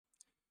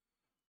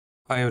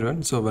Hi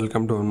everyone, so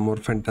welcome to one more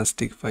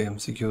fantastic 5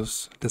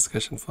 MCQs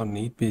discussion for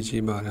NEET PG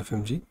by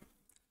FMGE.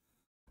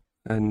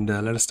 And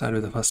let us start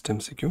with the first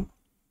MCQ.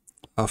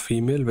 A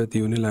female with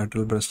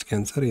unilateral breast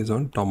cancer is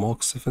on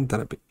tamoxifen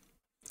therapy.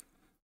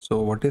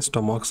 So what is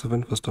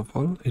tamoxifen? First of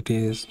all, it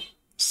is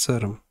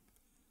SERM.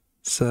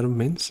 SERM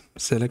means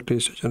selective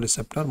estrogen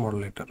receptor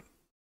modulator.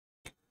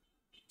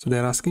 So they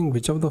are asking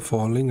which of the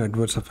following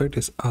adverse effect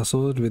is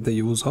associated with the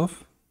use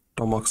of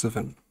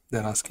tamoxifen. They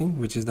are asking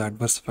which is the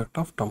adverse effect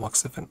of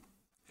tamoxifen.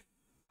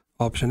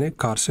 Option A,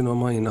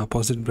 carcinoma in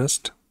opposite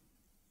breast.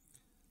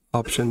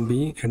 Option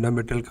B,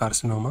 endometrial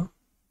carcinoma,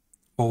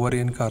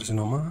 ovarian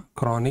carcinoma,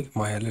 chronic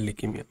myeloid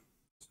leukemia.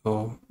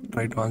 So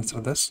try to answer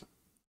this.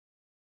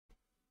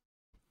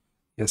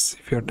 Yes,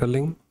 if you are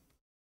telling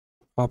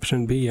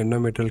option B,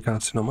 endometrial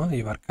carcinoma,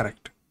 you are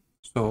correct.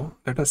 So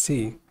let us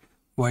see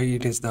why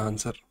it is the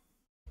answer.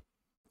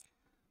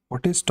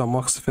 What is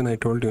tamoxifen? I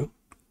told you.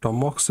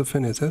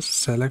 Tamoxifen is a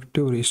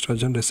selective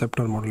estrogen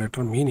receptor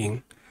modulator,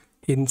 meaning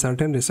in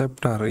certain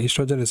receptor,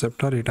 estrogen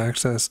receptor, it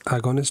acts as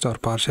agonist or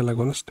partial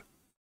agonist.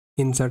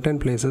 In certain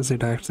places,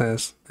 it acts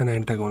as an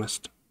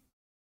antagonist.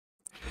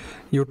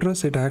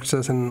 Uterus, it acts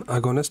as an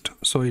agonist,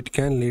 so it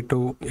can lead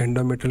to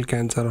endometrial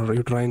cancer or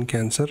uterine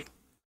cancer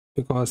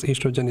because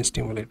estrogen is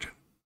stimulated.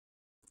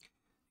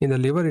 In the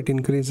liver, it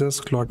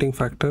increases clotting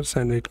factors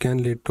and it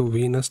can lead to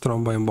venous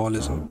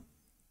thromboembolism.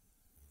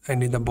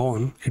 And in the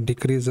bone, it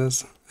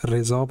decreases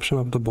resorption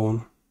of the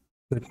bone.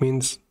 That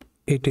means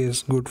it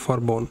is good for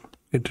bone.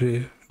 It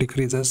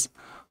decreases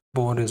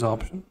bone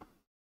resorption.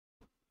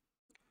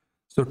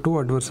 So two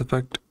adverse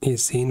effect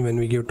is seen when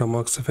we give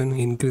tamoxifen: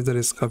 increase the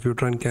risk of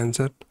uterine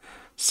cancer,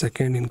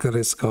 second, increase the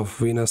risk of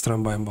venous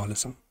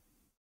thromboembolism.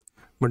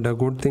 But the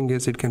good thing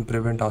is it can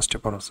prevent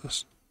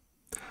osteoporosis.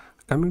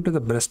 Coming to the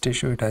breast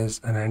tissue, it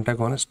has an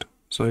antagonist,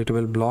 so it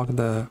will block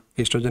the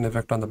estrogen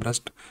effect on the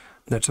breast.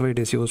 That's why it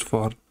is used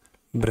for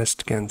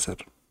breast cancer.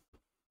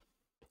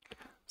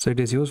 So it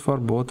is used for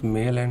both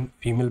male and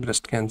female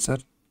breast cancer.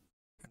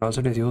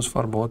 Also, it is used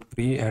for both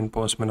pre and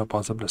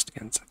postmenopausal breast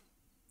cancer.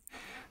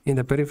 In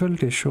the peripheral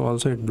tissue,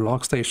 also it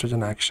blocks the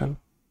estrogen action.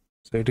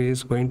 So it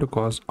is going to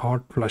cause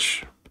hot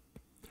flush.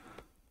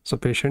 So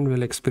patient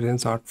will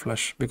experience hot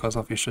flush because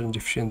of estrogen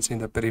deficiency in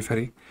the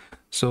periphery.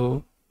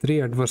 So three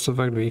adverse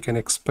effects we can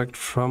expect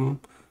from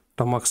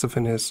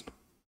tamoxifen is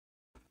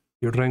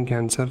uterine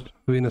cancer,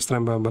 venous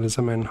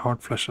thromboembolism, and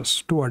hot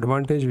flushes. Two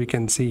advantage we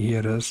can see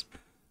here is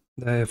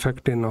the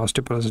effect in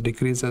osteoporosis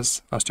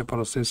decreases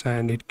osteoporosis,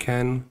 and it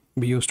can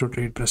be used to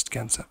treat breast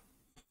cancer.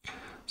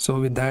 So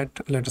with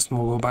that, let us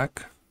go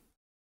back.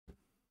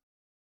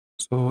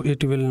 So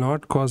it will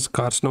not cause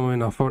carcinoma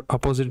in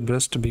opposite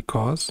breast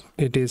because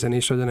it is an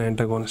estrogen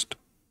antagonist.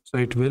 So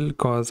it will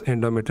cause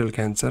endometrial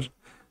cancer,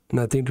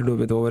 nothing to do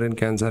with ovarian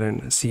cancer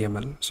and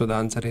CML. So the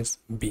answer is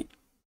B.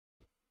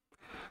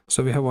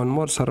 So we have one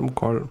more serum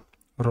called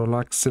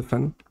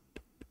roloxifene.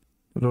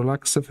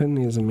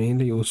 Roloxifene is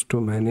mainly used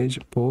to manage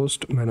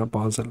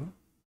postmenopausal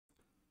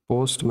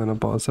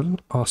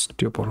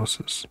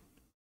osteoporosis.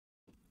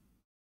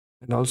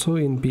 And also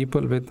in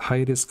people with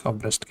high risk of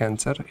breast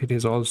cancer, it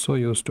is also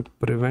used to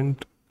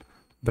prevent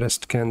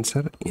breast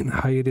cancer in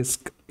high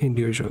risk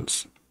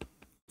individuals.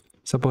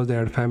 Suppose they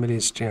had family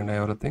history and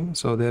everything,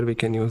 so there we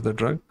can use the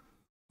drug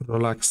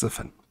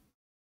roloxifene.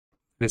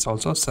 It is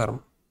also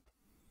serum.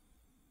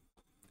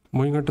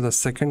 Moving on to the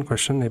second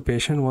question, a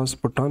patient was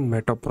put on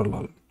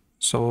metoprolol.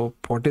 So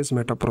what is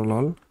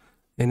metoprolol?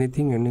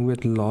 Anything ending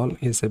with lol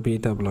is a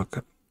beta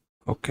blocker.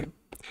 Okay.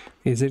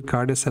 Is it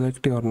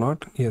cardioselective or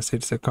not? Yes,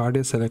 it's a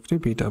cardioselective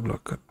beta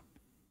blocker.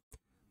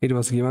 It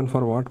was given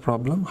for what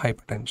problem?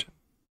 Hypertension.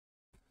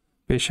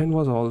 Patient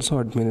was also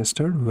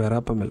administered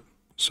verapamil.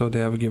 So they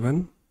have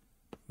given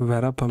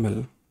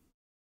verapamil.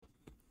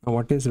 Now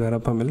what is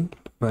verapamil?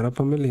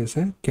 Verapamil is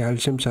a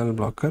calcium channel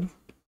blocker.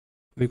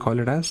 We call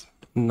it as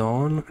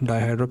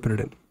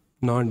non-dihydropyridine,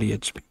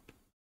 non-DHP.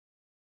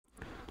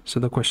 So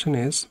the question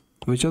is,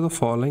 which of the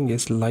following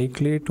is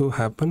likely to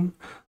happen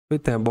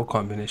with the above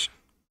combination?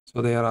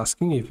 So they are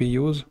asking, if we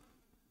use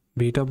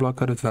beta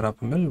blocker with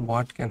verapamil,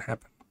 what can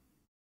happen?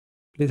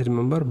 Please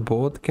remember,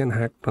 both can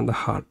act on the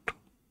heart.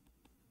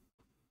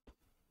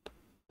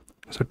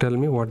 So tell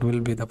me, what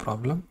will be the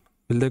problem?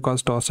 Will they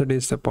cause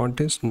torsades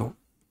pontis? No.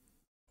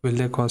 Will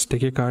they cause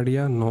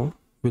tachycardia? No.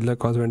 Will they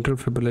cause ventral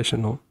fibrillation?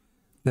 No.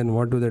 Then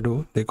what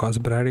do? They cause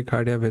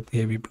bradycardia with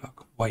AV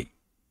block. Why?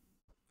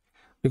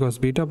 Because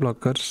beta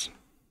blockers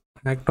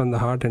act on the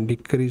heart and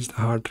decrease the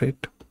heart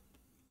rate,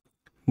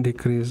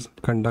 decrease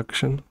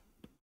conduction,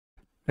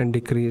 and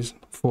decrease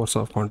force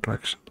of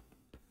contraction.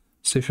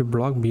 So if you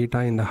block beta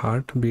in the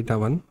heart, beta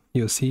 1,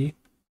 you see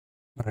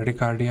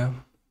bradycardia,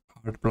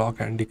 heart block,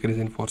 and decrease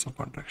in force of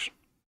contraction.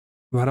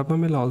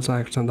 Verapamil also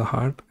acts on the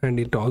heart and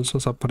it also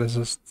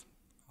suppresses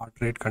heart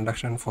rate,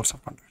 conduction, and force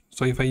of contraction.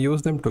 So if I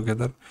use them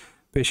together,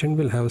 patient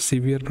will have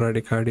severe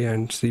bradycardia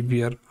and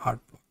severe heart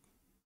block.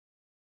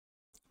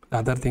 The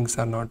other things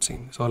are not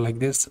seen. So like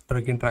this,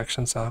 drug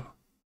interactions are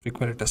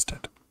frequently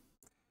tested.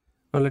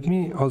 Now let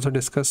me also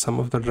discuss some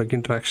of the drug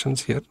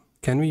interactions here.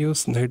 Can we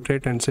use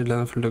nitrate and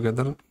sildenafil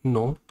together?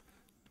 No.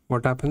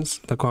 What happens?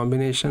 The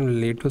combination will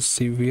lead to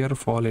severe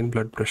fall in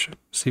blood pressure,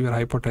 severe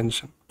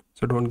hypotension.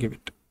 So don't give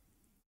it.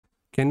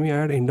 Can we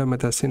add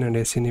indomethacin and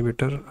ACE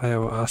inhibitor? I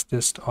have asked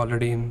this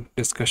already in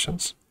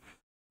discussions.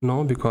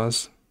 No,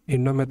 because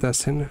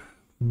indomethacin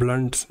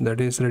blunts,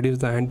 that is, reduce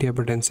the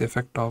antihypertensive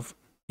effect of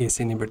ACE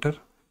inhibitor.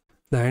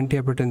 The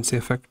antihypertensive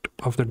effect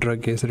of the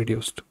drug is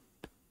reduced.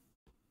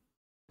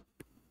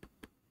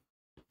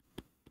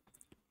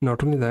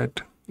 Not only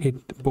that,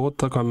 both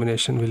the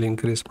combination will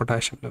increase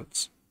potassium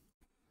levels.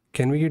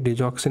 Can we get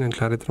digoxin and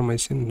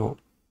clarithromycin? No,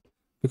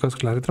 because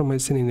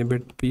clarithromycin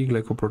inhibits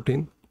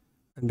P-glycoprotein,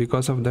 and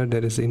because of that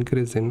there is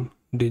increase in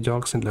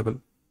digoxin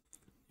level.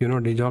 You know,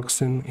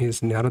 digoxin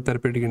is narrow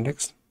therapeutic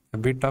index. A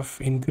bit of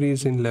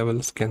increase in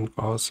levels can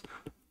cause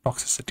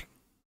toxicity.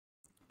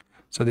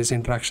 So these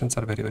interactions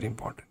are very, very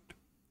important.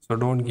 So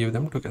don't give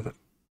them together.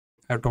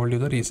 I have told you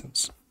the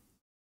reasons.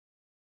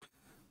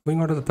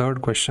 Moving on to the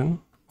third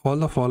question. All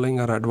the following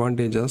are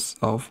advantages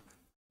of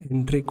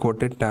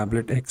entry-coated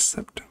tablet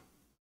except.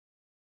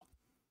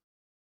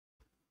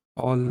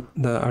 All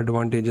the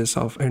advantages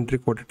of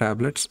entry-coated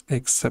tablets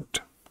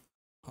except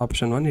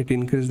option 1, it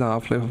increases the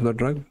half-life of the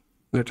drug.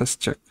 Let us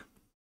check.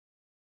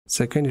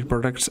 Second, it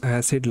protects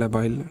acid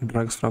labile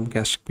drugs from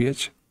gastric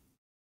pH.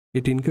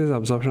 It increases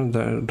absorption of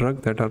the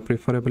drug that are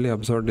preferably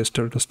absorbed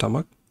distal to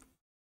stomach.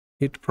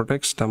 It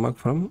protects stomach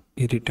from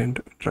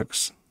irritant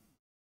drugs.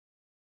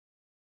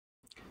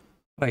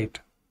 Right.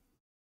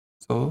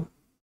 So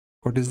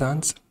what is the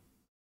answer?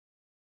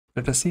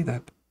 Let us see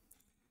that.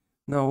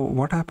 Now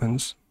what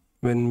happens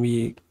when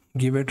we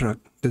give a drug?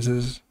 This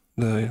is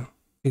the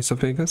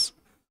esophagus,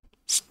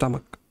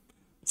 stomach.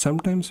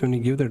 Sometimes when you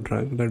give the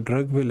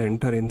drug will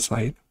enter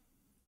inside,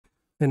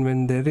 and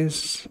when there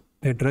is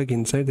a drug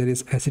inside, there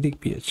is acidic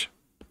pH.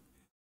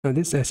 Now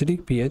this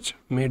acidic pH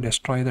may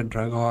destroy the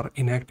drug or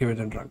inactivate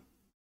the drug.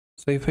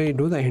 So if I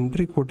do the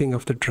entry coating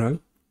of the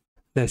drug,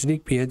 the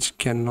acidic pH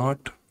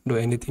cannot do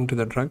anything to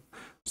the drug.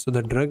 So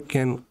the drug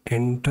can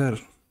enter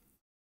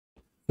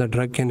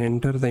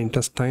the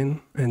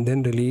intestine and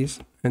then release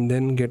and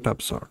then get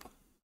absorbed.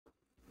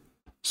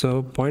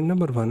 So point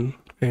number 1,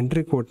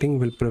 entry coating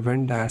will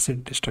prevent the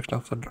acid destruction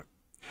of the drug.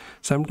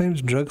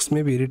 Sometimes drugs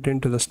may be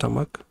irritant to the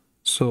stomach,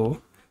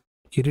 so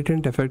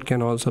irritant effect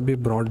can also be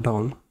brought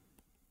down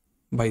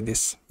by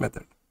this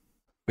method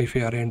if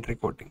we are entry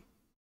coating.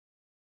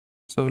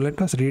 So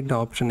let us read the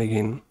option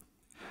again.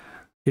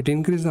 It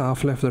increases the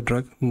half-life of the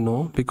drug?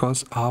 No,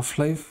 because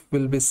half-life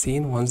will be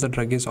seen once the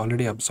drug is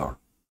already absorbed.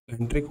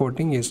 Entry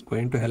coating is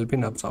going to help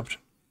in absorption.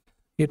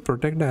 It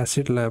protects the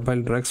acid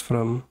labile drugs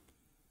from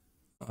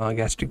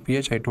gastric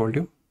pH, I told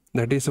you.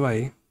 That is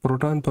why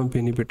proton pump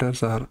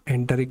inhibitors are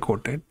entry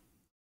coated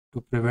to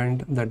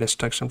prevent the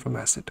destruction from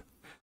acid.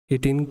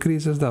 It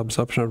increases the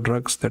absorption of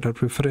drugs that are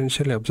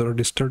preferentially absorbed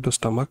distal to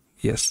stomach.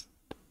 Yes,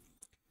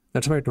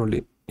 that's why I told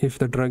you. If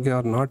the drugs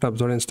are not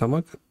absorbed in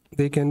stomach,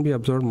 they can be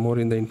absorbed more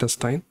in the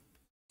intestine.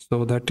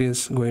 So that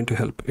is going to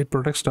help. It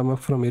protects stomach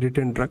from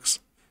irritant drugs.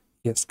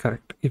 Yes,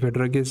 correct. If a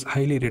drug is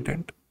highly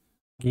irritant,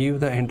 give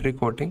the entry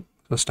coating.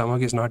 So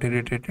stomach is not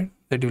irritated.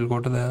 That will go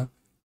to the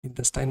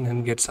intestine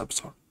and gets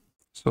absorbed.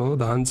 So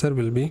the answer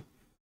will be,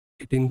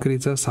 it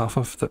increases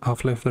half-life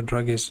of the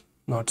drug is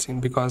not seen,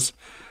 because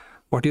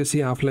what you see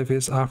half-life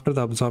is after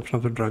the absorption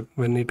of the drug.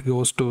 When it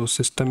goes to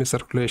systemic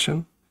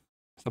circulation,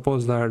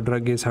 suppose the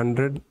drug is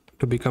 100,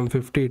 to become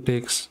 50 it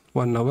takes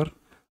 1 hour,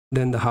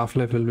 then the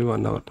half-life will be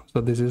 1 hour.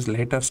 So this is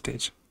later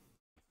stage.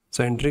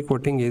 So entry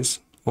coating is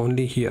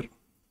only here.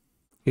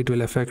 It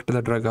will affect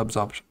the drug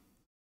absorption.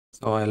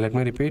 So let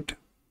me repeat.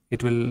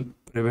 It will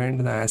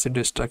prevent the acid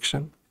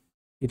destruction.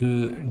 It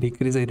will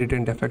decrease the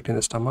irritant effect in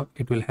the stomach.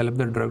 It will help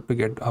the drug to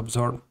get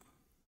absorbed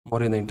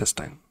more in the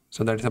intestine.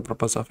 So that is the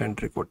purpose of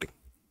entry coating.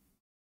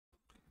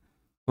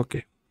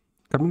 Okay.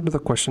 Coming to the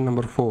question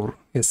number 4,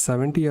 a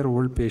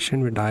 70-year-old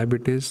patient with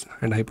diabetes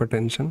and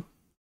hypertension.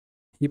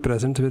 He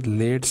presents with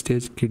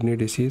late-stage kidney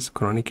disease,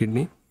 chronic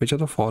kidney. Which of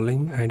the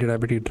following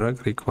anti-diabetic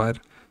drug require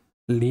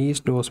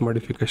least dose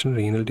modification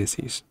renal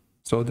disease?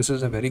 So this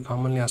is a very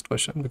commonly asked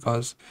question,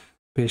 because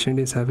patient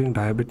is having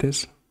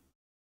diabetes,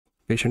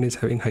 patient is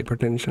having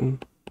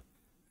hypertension,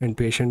 and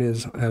patient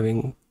is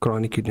having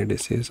chronic kidney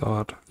disease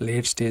or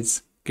late-stage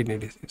kidney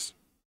disease.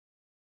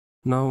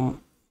 Now,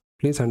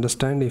 please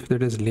understand, if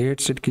there is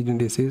late-stage kidney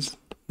disease,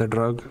 the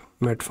drug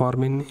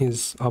metformin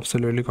is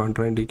absolutely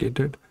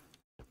contraindicated.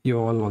 You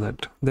all know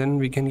that. Then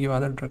we can give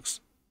other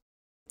drugs.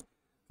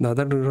 The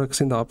other drugs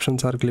in the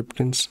options are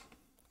gliptins.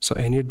 So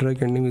any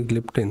drug ending with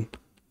gliptin,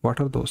 what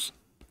are those?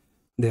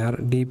 They are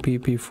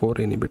DPP4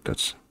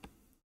 inhibitors.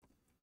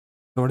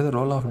 Now, what is the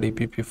role of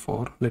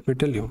DPP4? Let me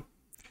tell you.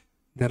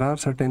 There are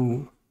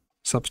certain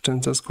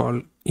substances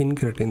called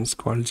incretins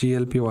called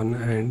GLP-1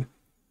 and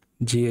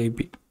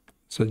GIP.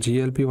 So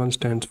GLP-1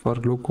 stands for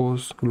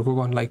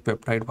glucagon-like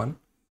peptide 1.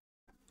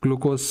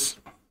 Glucose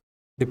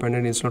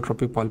dependent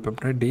insulinotropic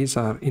polypeptide. These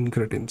are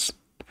incretins.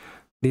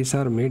 These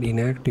are made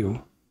inactive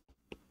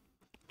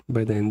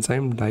by the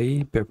enzyme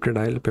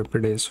dipeptidyl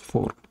peptidase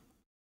 4.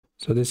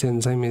 So this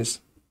enzyme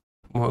is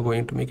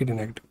going to make it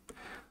inactive.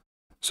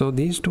 So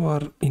these two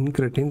are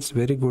incretins,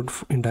 very good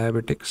in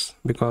diabetics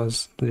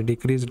because they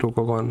decrease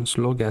glucagon,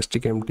 slow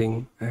gastric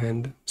emptying,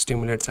 and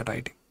stimulate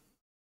satiety.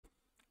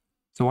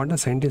 So what the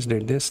scientists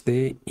did this,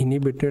 they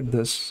inhibited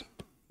this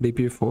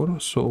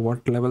DP4. So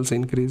what levels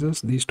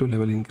increases? These two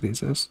level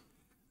increases,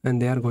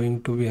 and they are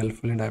going to be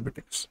helpful in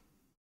diabetics.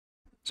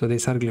 So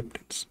these are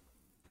gliptins.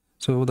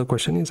 So the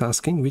question is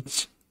asking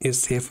which is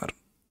safer.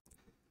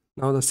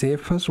 Now the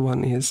safest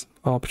one is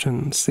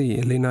option C,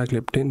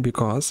 linagliptin,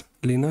 because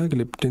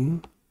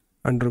linagliptin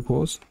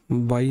undergoes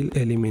bile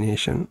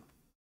elimination.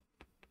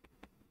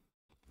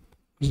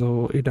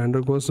 So it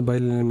undergoes bile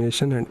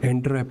elimination and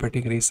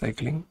enterohepatic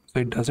recycling. So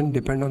it doesn't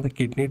depend on the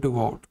kidney to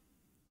go out.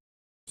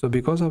 So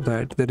because of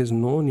that, there is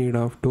no need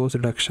of dose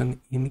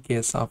reduction in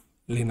case of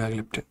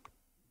linagliptin.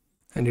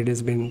 And it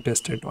has been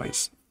tested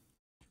twice.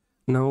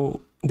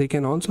 Now they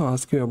can also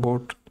ask you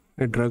about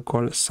a drug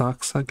called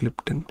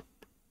saxagliptin.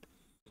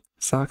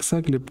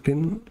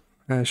 Saxagliptin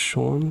has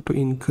shown to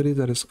increase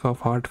the risk of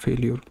heart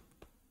failure.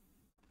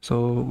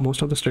 So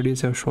most of the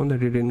studies have shown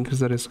that it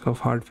increases the risk of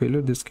heart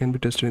failure. This can be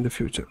tested in the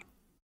future.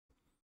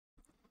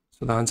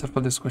 So the answer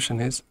for this question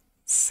is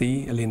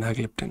C,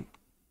 linagliptin.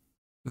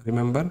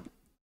 Remember,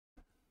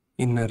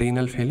 in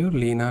renal failure,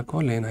 lina ko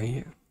lena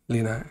hi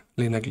hai.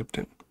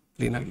 Linagliptin.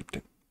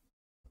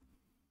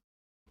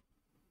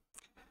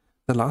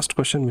 The last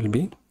question will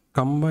be,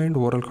 combined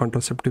oral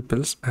contraceptive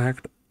pills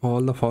act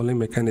all the following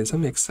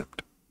mechanism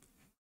except.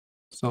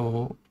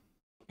 So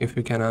if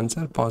you can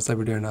answer, pause the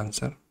video and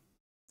answer.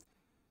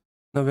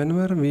 Now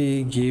whenever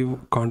we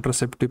give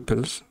contraceptive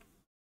pills,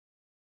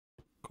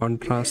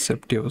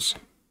 contraceptives,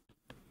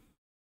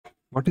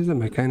 what is the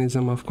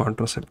mechanism of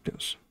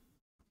contraceptives?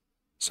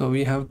 So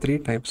we have three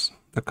types: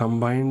 the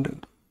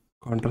combined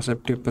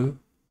contraceptive pill,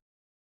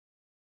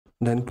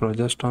 then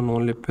progesterone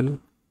only pill,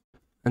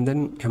 and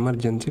then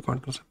emergency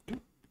contraceptive.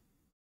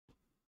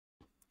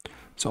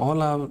 So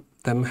all of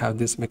them have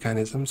these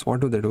mechanisms.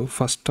 What do?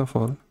 First of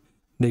all,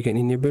 they can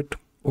inhibit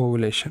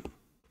ovulation.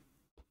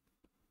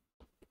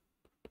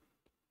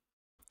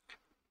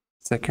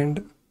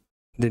 Second,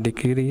 they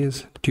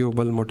decrease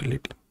tubal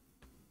motility.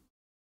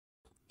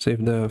 So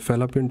if the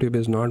fallopian tube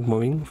is not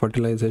moving,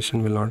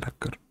 fertilization will not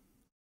occur.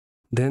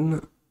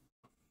 Then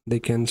they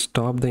can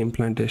stop the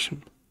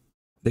implantation.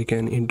 They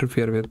can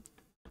interfere with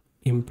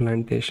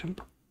implantation.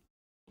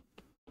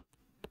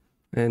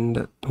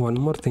 And one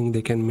more thing,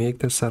 they can make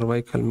the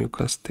cervical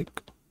mucus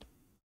thick.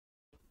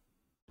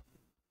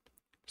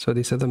 So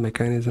these are the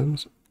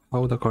mechanisms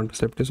how the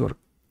contraceptives work.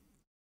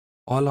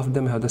 All of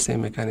them have the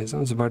same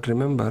mechanisms, but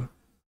remember,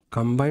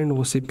 combined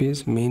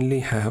OCPs mainly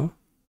have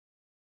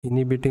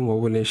inhibiting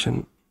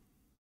ovulation,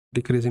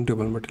 decreasing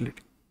tubal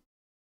motility.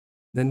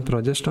 Then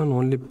progesterone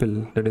only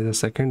pill, that is the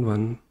second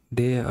one,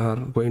 they are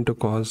going to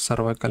cause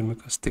cervical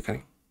mucus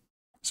thickening,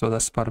 so the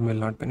sperm will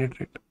not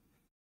penetrate.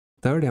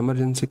 Third,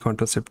 emergency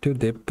contraceptive,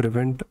 they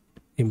prevent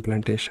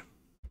implantation.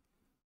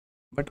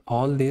 But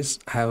all these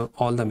have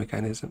all the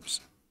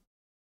mechanisms.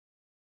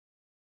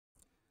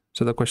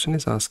 So the question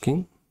is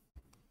asking,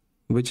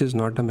 which is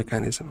not a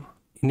mechanism?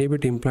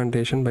 Inhibit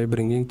implantation by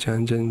bringing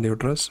change in the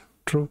uterus.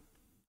 True.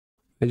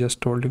 I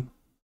just told you.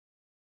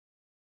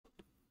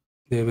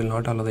 They will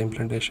not allow the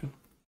implantation.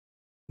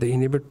 They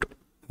inhibit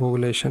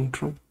ovulation.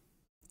 True.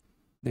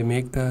 They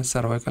make the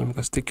cervical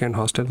mucus thick and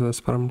hostile to the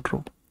sperm.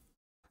 True.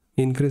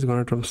 Increase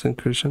gonadotropin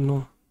secretion.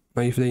 No.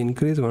 Now if they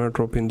increase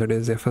gonadotropin, that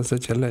is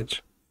FSH,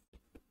 LH,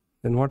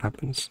 then what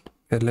happens?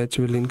 LH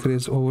will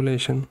increase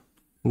ovulation,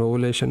 and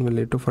ovulation will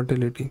lead to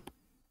fertility.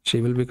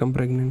 She will become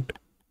pregnant.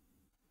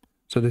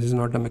 So this is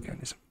not a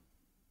mechanism.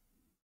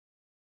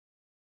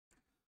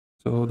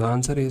 So the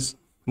answer is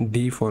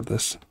D for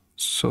this.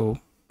 So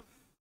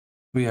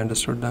we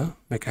understood the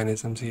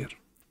mechanisms here.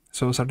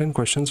 So certain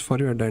questions for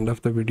you at the end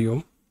of the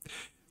video.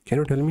 Can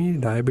you tell me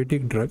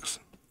diabetic drugs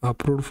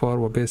approved for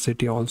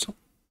obesity also?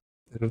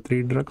 There are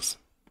 3 drugs.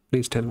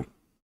 Please tell me.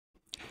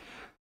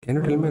 Can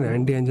you tell me an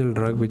anti-angel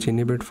drug which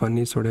inhibits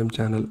funny sodium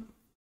channel?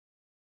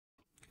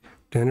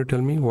 Can you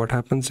tell me what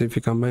happens if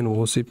you combine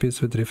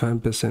OCPs with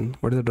rifampicin?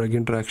 What is the drug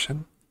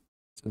interaction?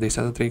 So these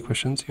are the 3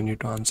 questions you need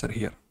to answer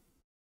here.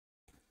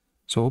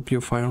 So hope you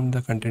found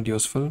the content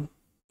useful.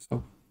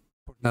 So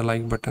put the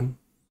like button,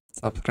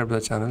 subscribe to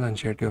the channel and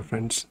share to your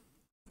friends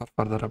for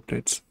further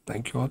updates.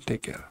 Thank you all.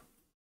 Take care.